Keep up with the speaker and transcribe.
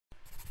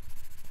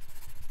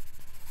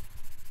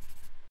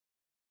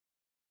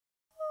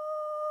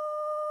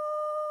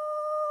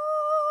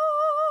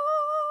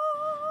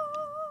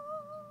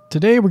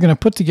Today we're going to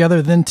put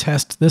together then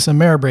test this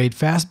Ameribrade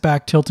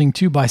Fastback tilting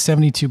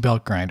 2x72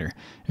 belt grinder.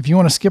 If you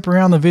want to skip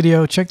around the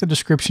video, check the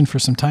description for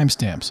some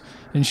timestamps.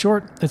 In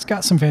short, it's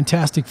got some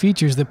fantastic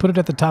features that put it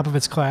at the top of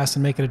its class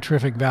and make it a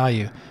terrific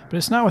value, but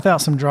it's not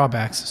without some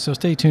drawbacks, so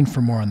stay tuned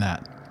for more on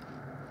that.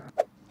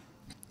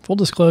 Full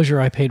disclosure,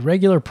 I paid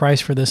regular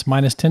price for this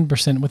minus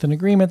 10% with an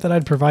agreement that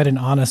I'd provide an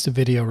honest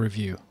video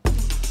review.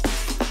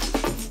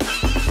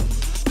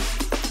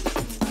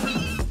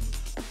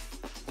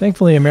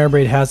 Thankfully,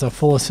 Ameribrade has a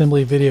full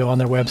assembly video on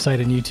their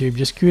website and YouTube.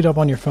 Just queue it up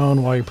on your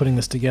phone while you're putting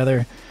this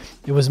together.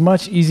 It was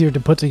much easier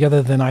to put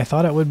together than I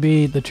thought it would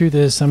be. The truth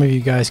is, some of you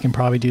guys can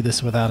probably do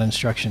this without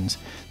instructions.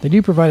 They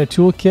do provide a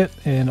toolkit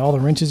and all the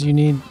wrenches you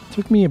need. It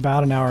took me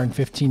about an hour and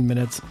 15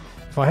 minutes.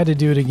 If I had to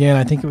do it again,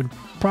 I think it would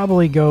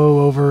probably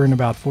go over in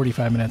about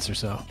 45 minutes or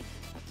so.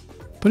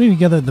 Putting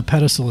together the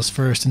pedestal is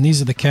first, and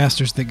these are the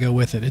casters that go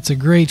with it. It's a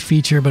great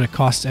feature, but it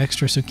costs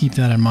extra, so keep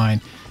that in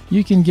mind.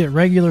 You can get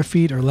regular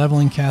feet or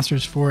leveling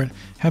casters for it.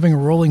 Having a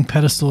rolling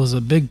pedestal is a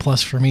big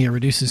plus for me. It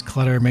reduces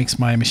clutter, makes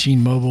my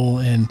machine mobile,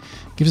 and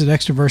gives it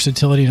extra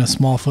versatility in a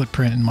small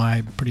footprint in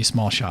my pretty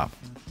small shop.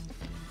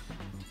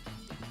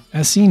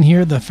 As seen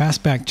here, the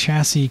Fastback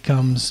chassis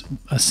comes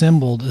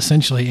assembled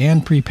essentially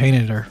and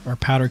pre-painted or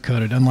powder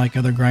coated, unlike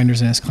other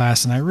grinders in its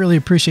class, and I really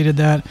appreciated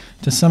that.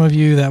 To some of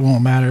you that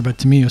won't matter, but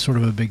to me it was sort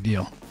of a big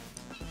deal.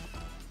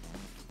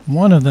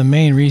 One of the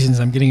main reasons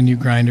I'm getting a new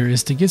grinder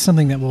is to get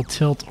something that will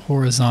tilt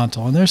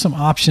horizontal, and there's some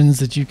options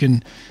that you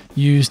can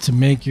use to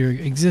make your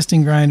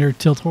existing grinder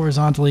tilt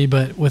horizontally,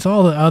 but with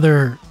all the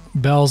other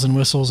bells and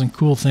whistles and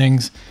cool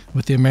things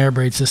with the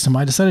Ameribrade system,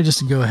 I decided just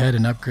to go ahead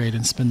and upgrade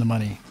and spend the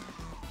money.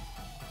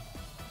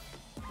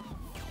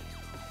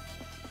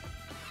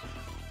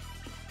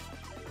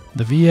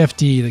 The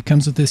VFD that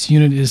comes with this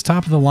unit is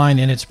top of the line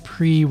and it's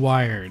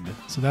pre-wired,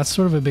 so that's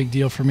sort of a big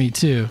deal for me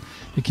too.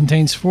 It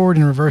contains forward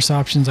and reverse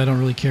options. I don't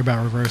really care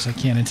about reverse. I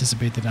can't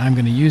anticipate that I'm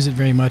going to use it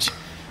very much.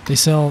 They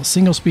sell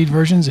single speed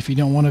versions if you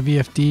don't want a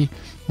VFD.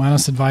 My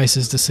honest advice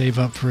is to save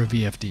up for a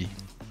VFD.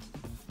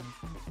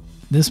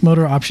 This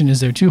motor option is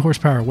their 2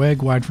 horsepower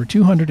WEG wired for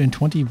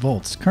 220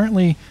 volts.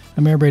 Currently,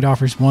 Ameribrade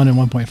offers 1 and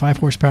 1.5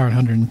 horsepower at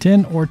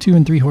 110 or 2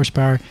 and 3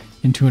 horsepower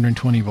in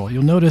 220 volt.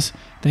 You'll notice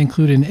they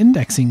include an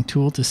indexing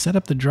tool to set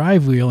up the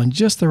drive wheel in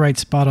just the right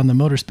spot on the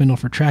motor spindle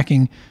for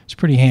tracking. It's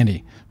pretty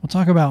handy. We'll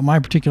talk about my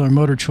particular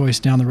motor choice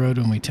down the road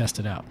when we test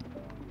it out.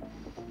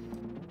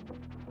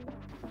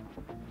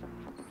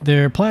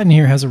 Their Platen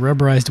here has a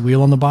rubberized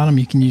wheel on the bottom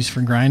you can use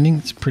for grinding.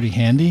 It's pretty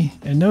handy.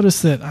 And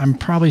notice that I'm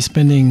probably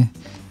spending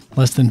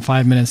less than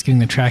 5 minutes getting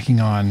the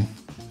tracking on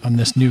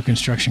this new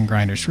construction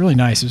grinder. It's really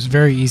nice. It's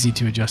very easy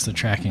to adjust the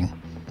tracking.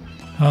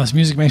 Oh, this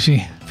music makes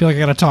me feel like I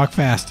gotta talk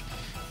fast.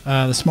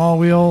 The small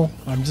wheel,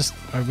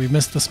 we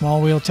missed the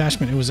small wheel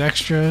attachment. It was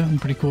extra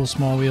and pretty cool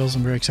small wheels.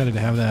 I'm very excited to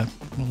have that.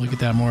 We'll look at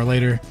that more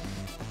later.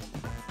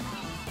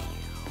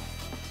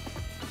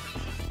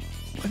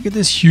 Look at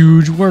this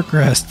huge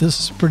Workrest. This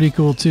is pretty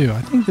cool too.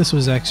 I think this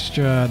was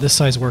extra, this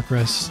size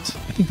Workrest.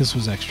 I think this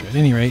was extra. At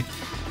any rate,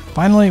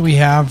 finally we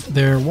have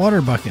their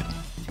water bucket.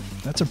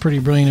 That's a pretty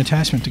brilliant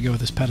attachment to go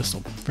with this pedestal.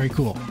 Very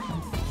cool.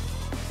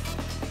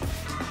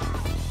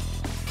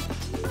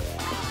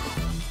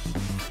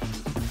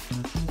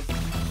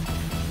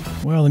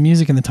 Well, the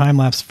music and the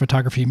time-lapse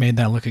photography made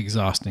that look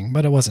exhausting,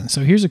 but it wasn't.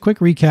 So here's a quick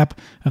recap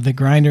of the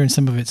grinder and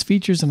some of its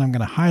features, and I'm going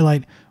to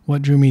highlight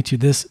what drew me to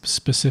this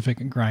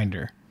specific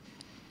grinder.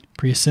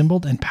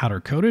 Pre-assembled and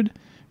powder-coated,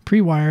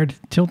 pre-wired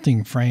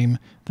tilting frame,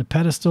 the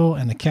pedestal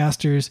and the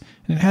casters,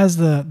 and it has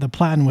the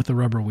Platen with the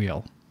rubber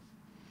wheel.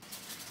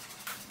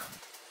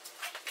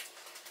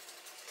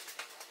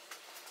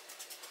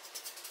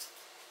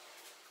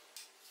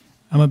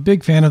 I'm a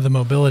big fan of the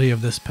mobility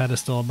of this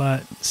pedestal,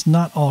 but it's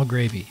not all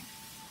gravy.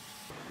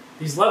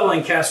 These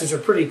leveling casters are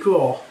pretty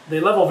cool. They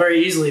level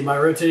very easily by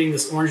rotating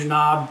this orange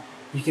knob.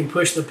 You can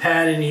push the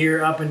pad in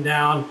here up and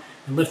down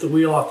and lift the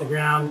wheel off the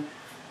ground.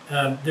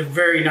 They're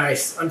very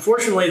nice.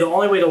 Unfortunately, the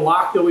only way to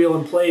lock the wheel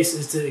in place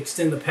is to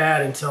extend the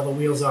pad until the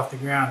wheel's off the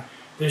ground.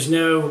 There's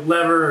no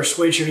lever or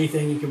switch or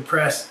anything you can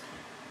press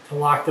to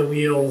lock the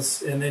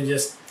wheels and then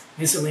just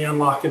instantly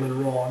unlock them and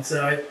roll. And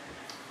so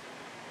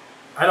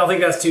I don't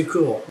think that's too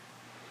cool.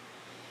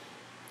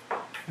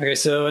 Okay,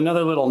 so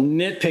another little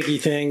nitpicky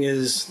thing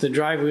is the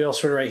drive wheel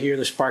sort of right here,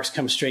 the sparks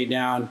come straight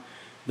down.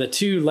 The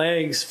two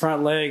legs,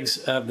 front legs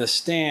of the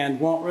stand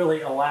won't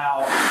really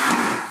allow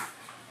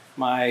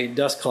my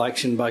dust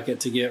collection bucket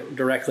to get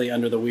directly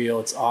under the wheel.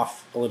 It's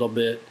off a little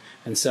bit,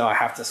 and so I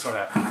have to sort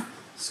of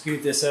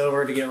scoot this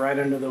over to get right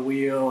under the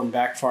wheel and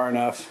back far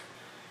enough.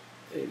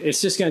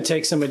 It's just going to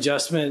take some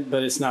adjustment,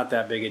 but it's not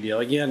that big a deal.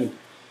 Again,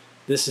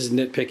 this is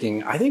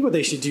nitpicking. I think what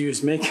they should do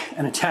is make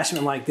an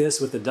attachment like this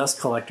with the dust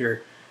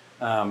collector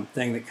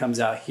thing that comes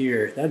out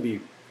here. That'd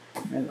be,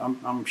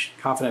 I'm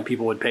confident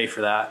people would pay for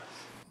that.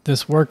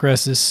 This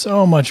Workrest is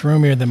so much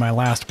roomier than my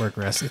last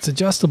Workrest. It's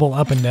adjustable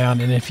up and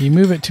down, and if you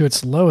move it to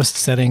its lowest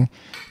setting,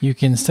 you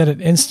can set it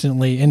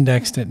instantly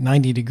indexed at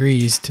 90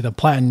 degrees to the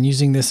Platen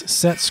using this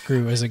set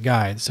screw as a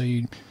guide. So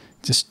you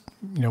just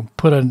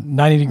put a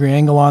 90-degree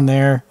angle on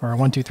there, or a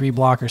 1, 2, 3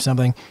 block or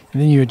something,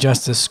 and then you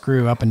adjust this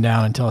screw up and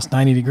down until it's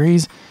 90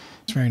 degrees.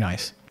 It's very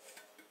nice.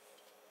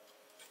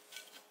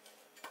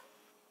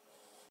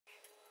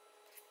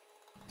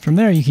 From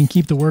there, you can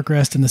keep the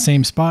Workrest in the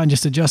same spot and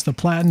just adjust the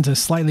platen to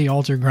slightly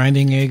alter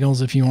grinding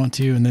angles if you want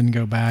to, and then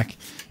go back.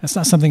 That's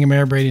not something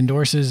Ameribrade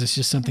endorses. It's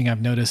just something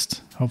I've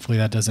noticed. Hopefully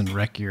that doesn't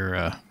wreck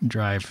your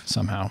drive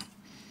somehow.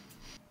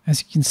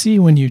 As you can see,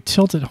 when you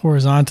tilt it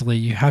horizontally,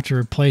 you have to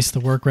replace the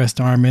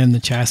Workrest arm in the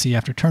chassis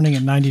after turning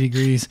it 90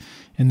 degrees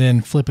and then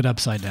flip it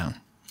upside down.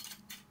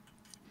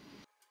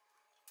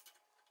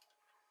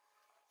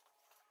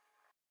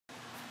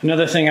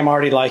 Another thing I'm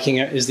already liking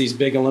is these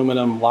big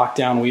aluminum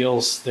lockdown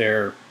wheels.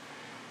 They're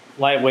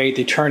lightweight,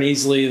 they turn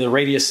easily, the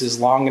radius is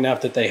long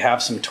enough that they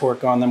have some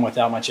torque on them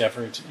without much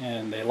effort,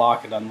 and they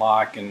lock and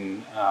unlock,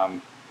 and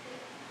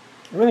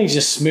everything's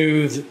just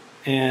smooth,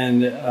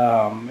 and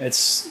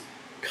it's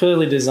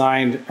clearly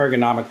designed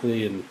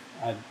ergonomically, and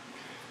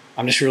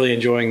I'm just really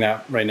enjoying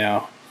that right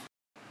now.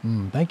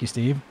 Thank you,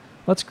 Steve.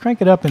 Let's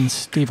crank it up and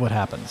see what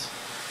happens.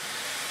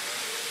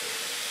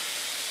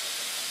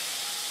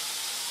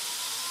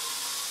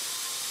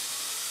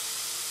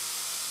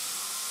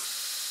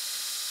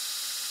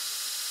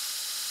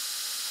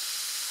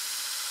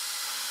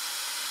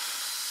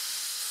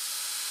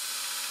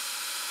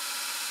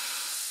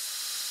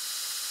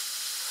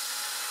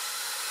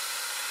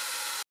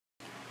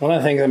 One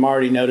of the things I'm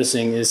already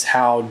noticing is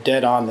how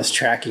dead on this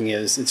tracking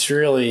is. It's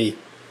really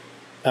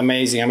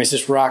amazing. I mean, it's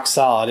just rock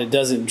solid. It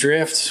doesn't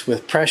drift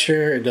with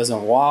pressure. It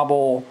doesn't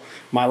wobble.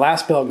 My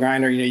last belt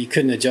grinder, you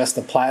couldn't adjust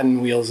the platen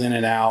wheels in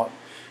and out.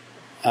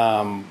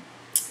 And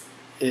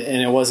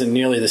it wasn't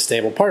nearly the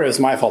stable. Part of it was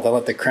my fault. I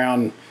let the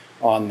crown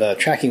on the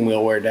tracking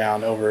wheel wear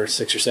down over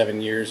 6 or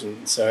 7 years,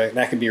 and so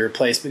that could be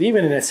replaced. But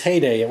even in its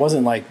heyday, it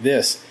wasn't like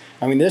this.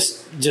 I mean,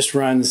 this just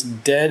runs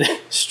dead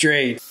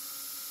straight.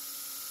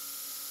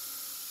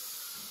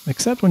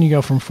 Except when you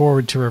go from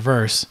forward to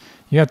reverse.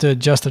 You have to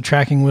adjust the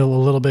tracking wheel a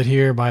little bit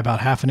here by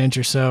about 1/2 inch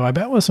or so. I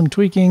bet with some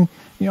tweaking,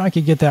 I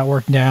could get that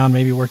worked down,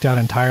 maybe worked out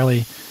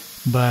entirely,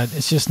 but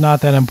it's just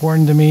not that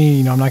important to me.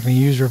 I'm not going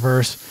to use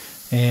reverse,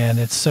 and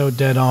it's so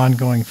dead on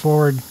going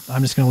forward.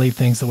 I'm just going to leave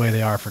things the way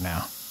they are for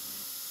now.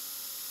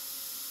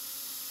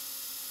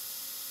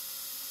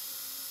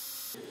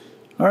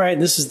 All right,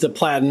 this is the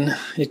platen.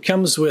 It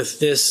comes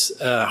with this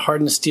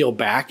hardened steel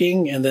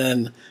backing and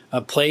then a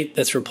plate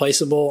that's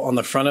replaceable on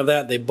the front of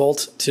that. They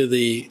bolt to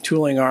the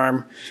tooling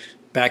arm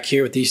back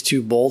here with these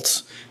 2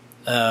 bolts.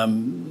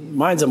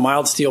 Mine's a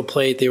mild steel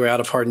plate. They were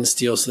out of hardened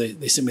steel, so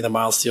they sent me the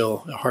mild steel,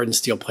 hardened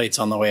steel plates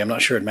on the way. I'm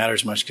not sure it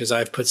matters much because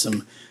I've put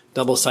some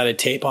double-sided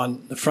tape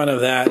on the front of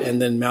that and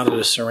then mounted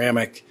a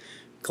ceramic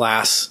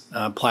glass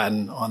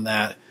platen on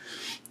that.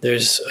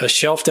 There's a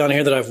shelf down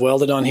here that I've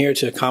welded on here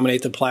to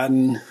accommodate the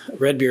platen.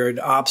 Redbeard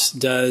Ops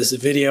does a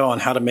video on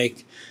how to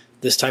make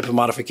this type of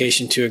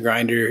modification to a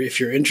grinder. If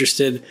you're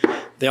interested,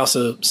 they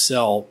also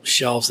sell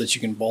shelves that you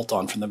can bolt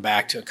on from the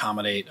back to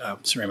accommodate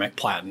ceramic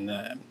platen.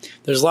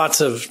 There's lots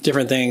of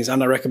different things. I'm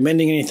not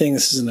recommending anything.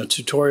 This isn't a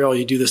tutorial.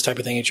 You do this type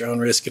of thing at your own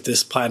risk. If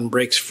this platen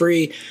breaks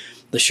free,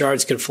 the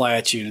shards could fly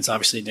at you, and it's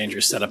obviously a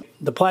dangerous setup.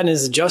 The platen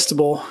is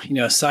adjustable,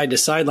 side to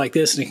side like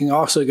this, and it can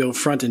also go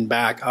front and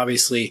back,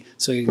 obviously,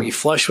 so it can be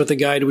flush with the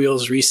guide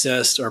wheels,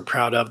 recessed, or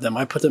proud of them.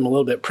 I put them a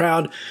little bit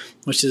proud,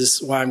 which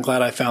is why I'm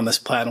glad I found this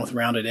platen with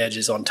rounded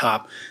edges on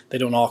top. They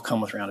don't all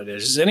come with rounded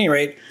edges. At any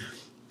rate,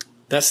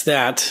 that's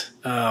that.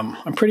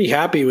 I'm pretty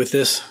happy with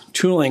this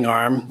tooling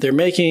arm. They're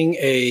making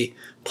a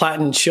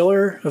platen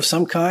chiller of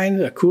some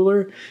kind, a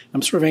cooler.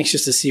 I'm sort of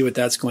anxious to see what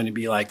that's going to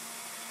be like.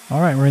 All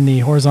right, we're in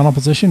the horizontal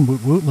position.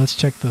 Woot woot. Let's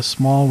check the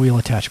small wheel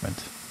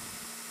attachment.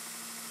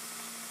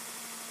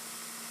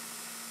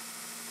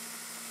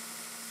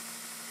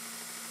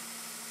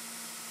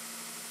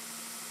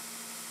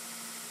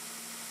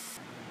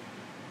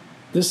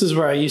 This is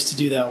where I used to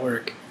do that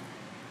work.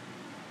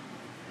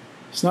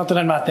 It's not that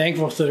I'm not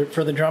thankful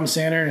for the drum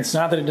sander, and it's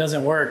not that it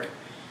doesn't work,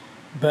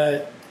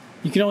 but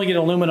you can only get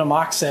aluminum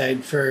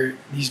oxide for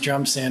these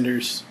drum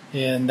sanders,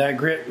 and that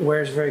grit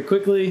wears very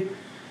quickly.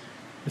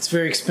 It's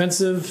very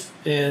expensive,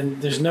 and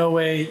there's no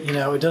way,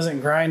 it doesn't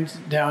grind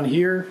down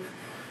here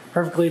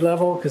perfectly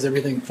level because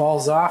everything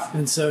falls off.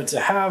 And so to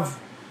have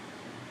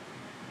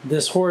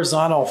this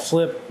horizontal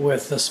flip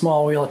with the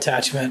small wheel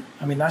attachment,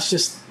 I mean, I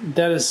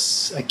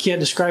can't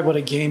describe what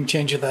a game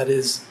changer that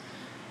is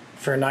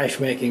for knife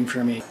making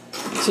for me.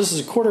 So this is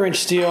a 1/4 inch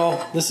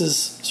steel. This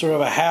is sort of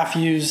a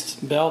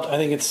half-used belt. I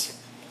think it's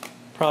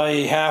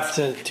probably 1/2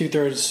 to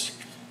 2/3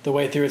 the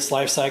way through its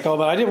life cycle,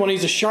 but I didn't want to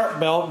use a sharp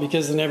belt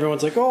because then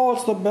everyone's like, oh,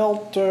 it's the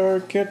belt,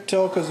 can't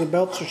tell because the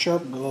belts are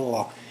sharp, blah, blah,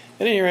 blah.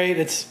 At any rate,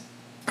 it's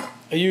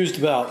a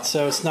used belt,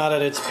 so it's not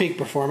at its peak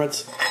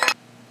performance.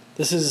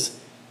 This is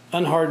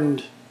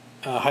unhardened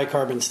high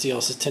carbon steel.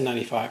 This is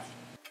 1095.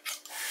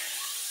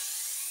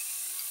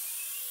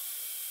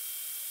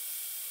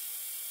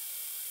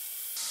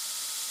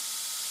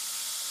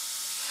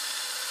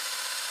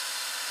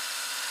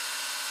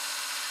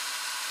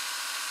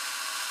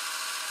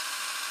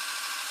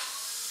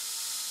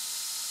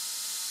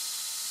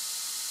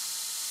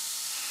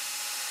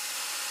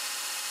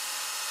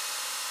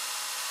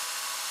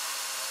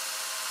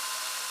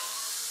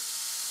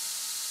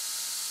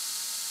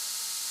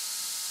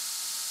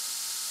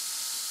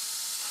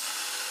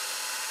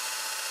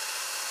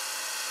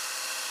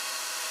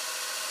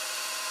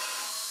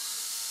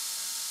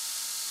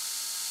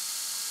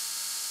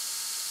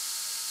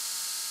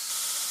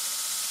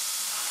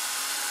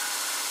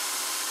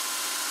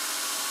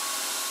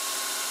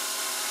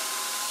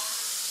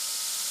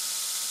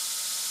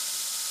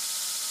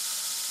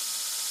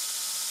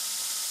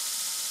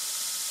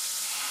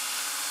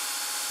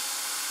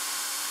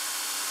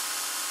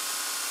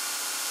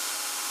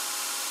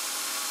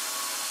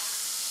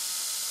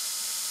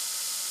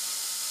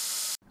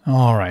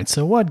 All right,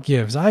 so what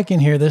gives? I can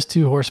hear this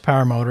 2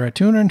 horsepower motor at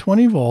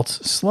 220 volts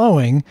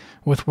slowing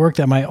with work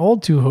that my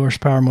old 2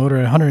 horsepower motor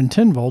at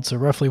 110 volts, so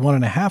roughly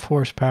 1.5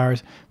 horsepower,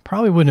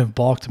 probably wouldn't have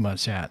balked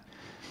much at.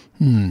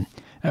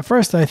 At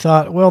first I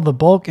thought, well, the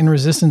bulk and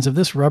resistance of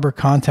this rubber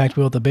contact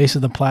wheel at the base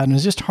of the Platen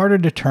is just harder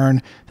to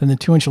turn than the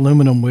 2-inch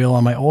aluminum wheel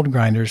on my old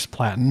grinder's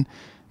Platen.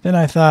 Then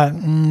I thought,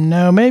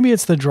 no, maybe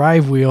it's the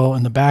drive wheel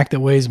in the back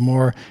that weighs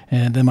more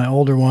than my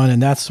older one,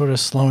 and that's sort of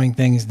slowing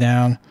things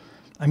down.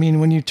 I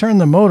mean, when you turn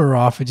the motor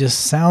off, it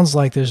just sounds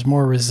like there's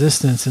more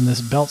resistance in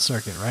this belt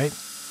circuit, right?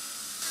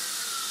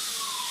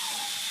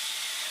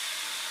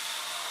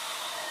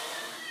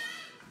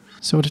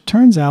 So it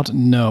turns out,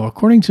 no.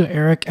 According to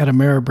Eric at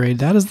Ameribrade,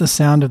 that is the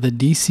sound of the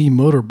DC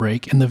motor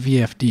brake in the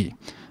VFD.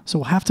 So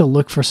we'll have to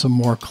look for some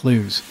more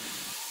clues.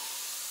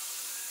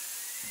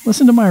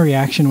 Listen to my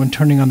reaction when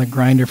turning on the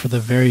grinder for the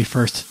very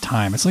first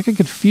time. It's like I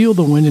could feel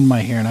the wind in my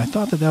hair, and I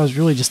thought that that was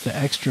really just the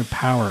extra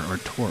power or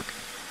torque.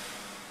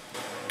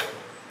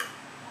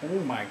 Oh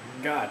my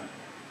God.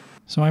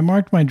 So I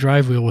marked my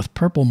drive wheel with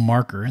purple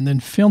marker and then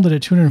filmed it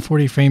at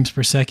 240 frames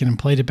per second and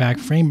played it back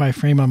frame by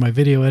frame on my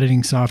video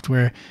editing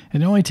software.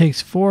 It only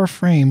takes 4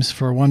 frames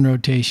for 1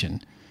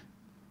 rotation.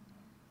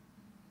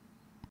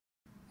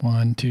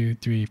 1, 2,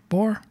 3,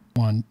 4.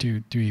 1,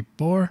 2, 3,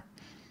 4.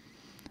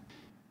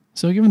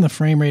 So given the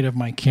frame rate of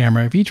my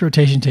camera, if each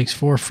rotation takes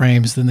 4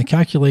 frames, then the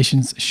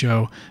calculations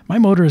show my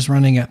motor is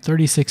running at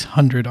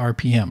 3600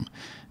 RPM.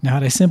 Now,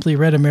 had I simply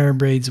read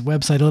Ameribrade's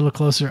website a little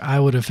closer,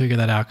 I would have figured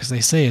that out because they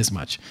say as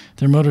much.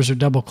 Their motors are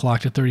double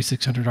clocked at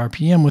 3600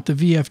 RPM with the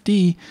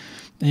VFD,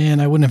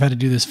 and I wouldn't have had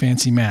to do this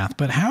fancy math.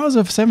 But how is a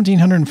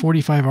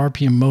 1745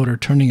 RPM motor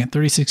turning at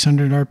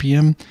 3600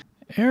 RPM?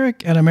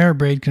 Eric at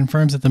Ameribrade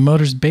confirms that the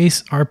motor's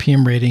base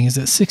RPM rating is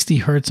at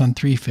 60 Hz on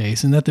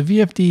 3-phase, and that the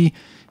VFD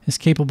is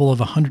capable of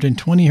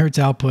 120 Hz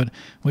output,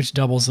 which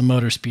doubles the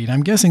motor speed.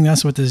 I'm guessing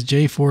that's what this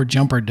J4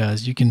 jumper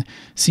does. You can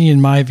see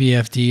in my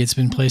VFD, it's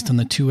been placed on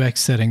the 2x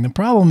setting. The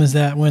problem is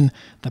that when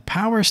the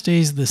power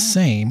stays the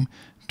same,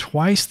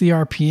 twice the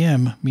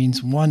RPM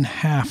means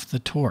 1/2 the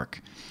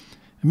torque.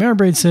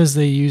 Ameribrade says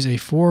they use a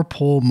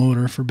 4-pole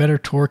motor for better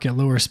torque at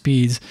lower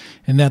speeds,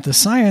 and that the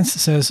science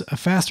says a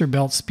faster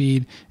belt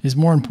speed is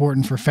more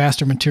important for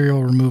faster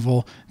material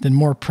removal than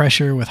more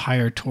pressure with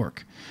higher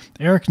torque.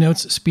 Eric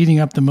notes speeding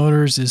up the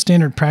motors is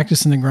standard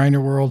practice in the grinder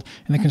world,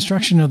 and the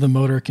construction of the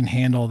motor can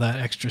handle that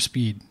extra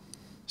speed.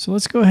 So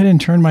let's go ahead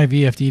and turn my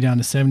VFD down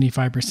to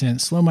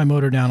 75%, slow my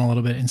motor down a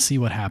little bit, and see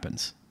what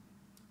happens.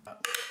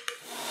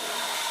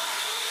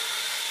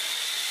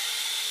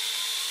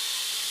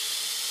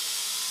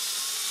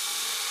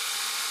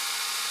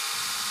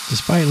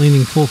 Despite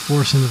leaning full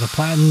force into the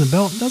Platen, the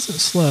belt doesn't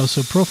slow,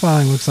 so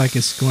profiling looks like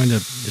it's going to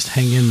just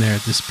hang in there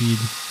at this speed.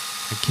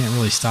 I can't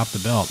really stop the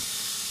belt.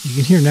 You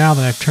can hear now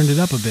that I've turned it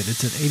up a bit.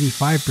 It's at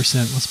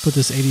 85%. Let's put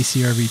this 80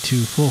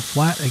 CRV2 full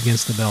flat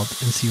against the belt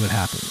and see what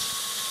happens.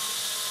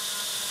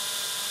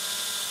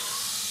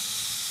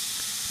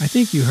 I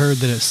think you heard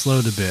that it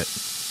slowed a bit.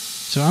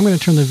 So I'm going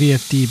to turn the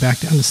VFD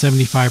back down to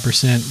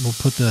 75%. We'll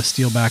put the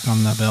steel back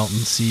on the belt and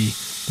see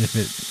if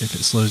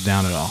it slows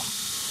down at all.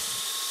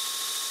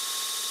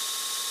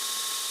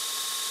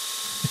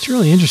 It's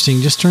really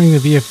interesting. Just turning the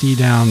VFD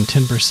down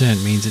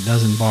 10% means it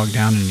doesn't bog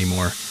down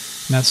anymore.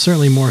 And that's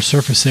certainly more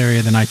surface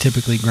area than I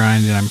typically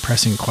grind, and I'm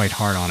pressing quite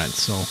hard on it,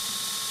 so I'm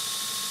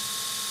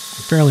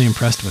fairly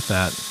impressed with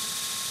that.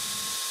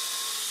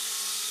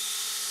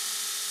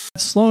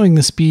 Slowing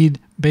the speed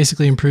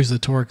basically improves the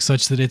torque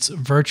such that it's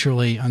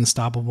virtually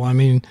unstoppable. I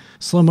mean,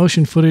 slow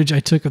motion footage I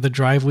took of the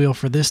drive wheel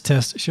for this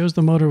test shows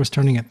the motor was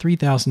turning at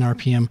 3000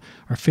 RPM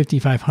or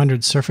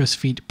 5500 surface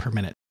feet per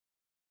minute.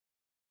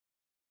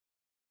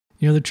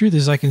 You know, the truth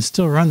is I can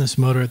still run this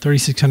motor at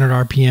 3600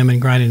 RPM and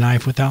grind a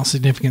knife without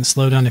significant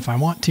slowdown if I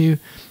want to.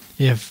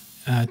 If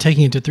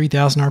taking it to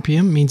 3000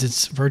 RPM means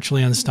it's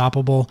virtually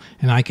unstoppable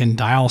and I can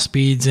dial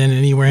speeds in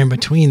anywhere in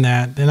between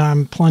that, then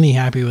I'm plenty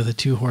happy with a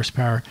 2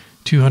 horsepower,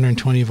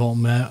 220 volt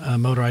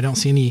motor. I don't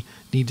see any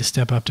need to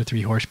step up to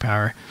 3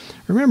 horsepower.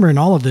 Remember, in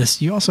all of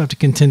this, you also have to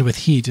contend with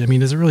heat. I mean,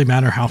 does it really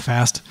matter how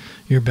fast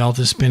your belt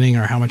is spinning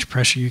or how much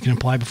pressure you can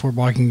apply before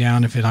bogging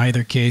down if in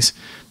either case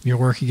your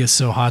work gets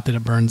so hot that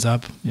it burns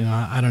up? You know,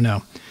 I don't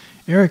know.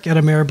 Eric at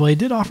Ameribrade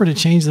did offer to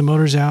change the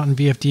motors out in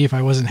VFD if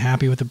I wasn't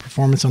happy with the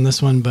performance on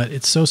this one, but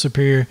it's so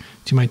superior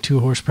to my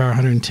 2 horsepower,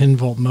 110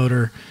 volt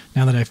motor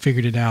now that I've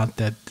figured it out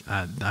that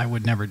I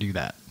would never do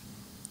that.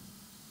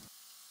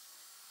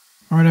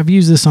 All right, I've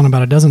used this on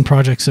about a dozen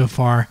projects so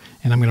far,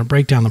 and I'm going to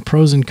break down the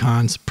pros and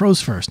cons.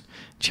 Pros first.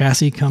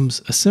 Chassis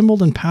comes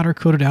assembled and powder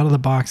coated out of the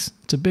box.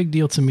 It's a big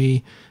deal to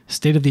me.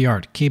 State of the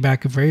art.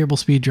 K-back, a variable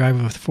speed drive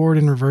with forward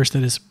and reverse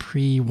that is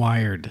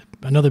pre-wired.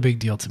 Another big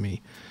deal to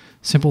me.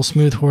 Simple,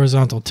 smooth,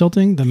 horizontal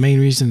tilting, the main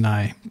reason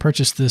I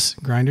purchased this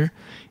grinder.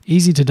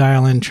 Easy to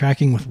dial in,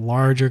 tracking with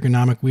large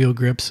ergonomic wheel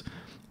grips.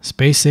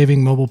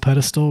 Space-saving mobile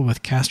pedestal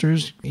with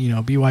casters,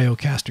 BYO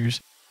casters.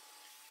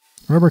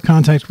 Rubber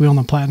contact wheel on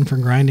the Platen for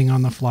grinding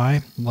on the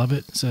fly. Love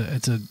it.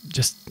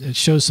 It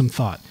shows some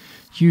thought.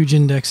 huge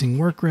indexing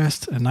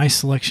Workrest, a nice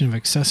selection of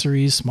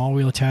accessories, small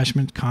wheel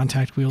attachment,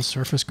 contact wheels,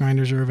 surface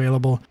grinders are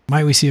available.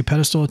 Might we see a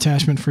pedestal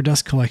attachment for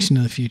dust collection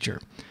in the future?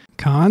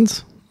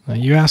 Cons?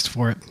 You asked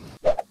for it.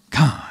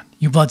 Con,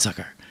 you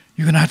bloodsucker.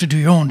 You're going to have to do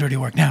your own dirty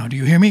work now. Do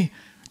you hear me?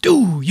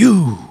 Do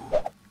you?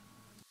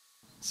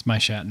 It's my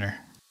Shatner.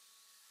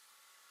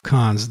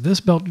 Cons.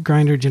 This belt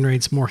grinder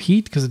generates more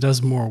heat because it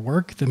does more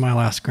work than my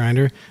last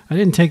grinder. I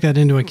didn't take that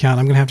into account.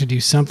 I'm going to have to do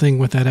something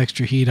with that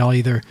extra heat. I'll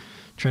either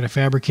try to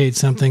fabricate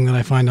something that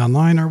I find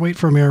online or wait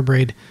for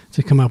Ameribrade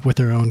to come up with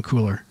their own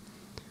cooler.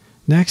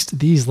 Next,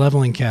 these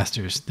leveling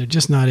casters. They're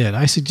just not it.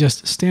 I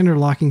suggest standard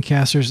locking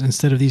casters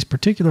instead of these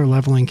particular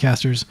leveling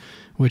casters,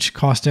 which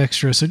cost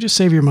extra, so just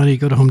save your money,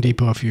 go to Home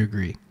Depot if you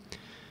agree.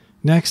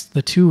 Next,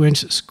 the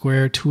 2-inch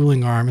square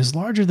tooling arm is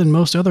larger than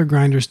most other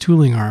grinders'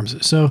 tooling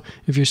arms, so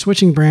if you're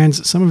switching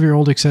brands, some of your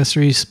old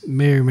accessories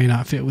may or may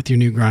not fit with your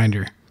new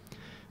grinder.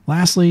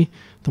 Lastly,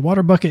 the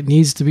water bucket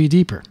needs to be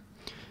deeper.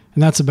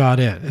 And that's about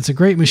it. It's a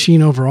great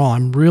machine overall.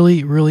 I'm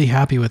really, really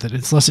happy with it.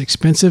 It's less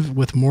expensive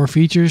with more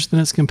features than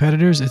its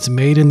competitors. It's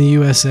made in the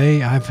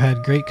USA. I've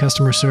had great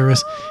customer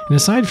service. And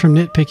aside from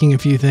nitpicking a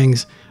few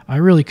things, I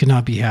really could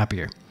not be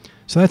happier.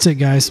 So that's it,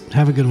 guys.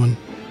 Have a good one.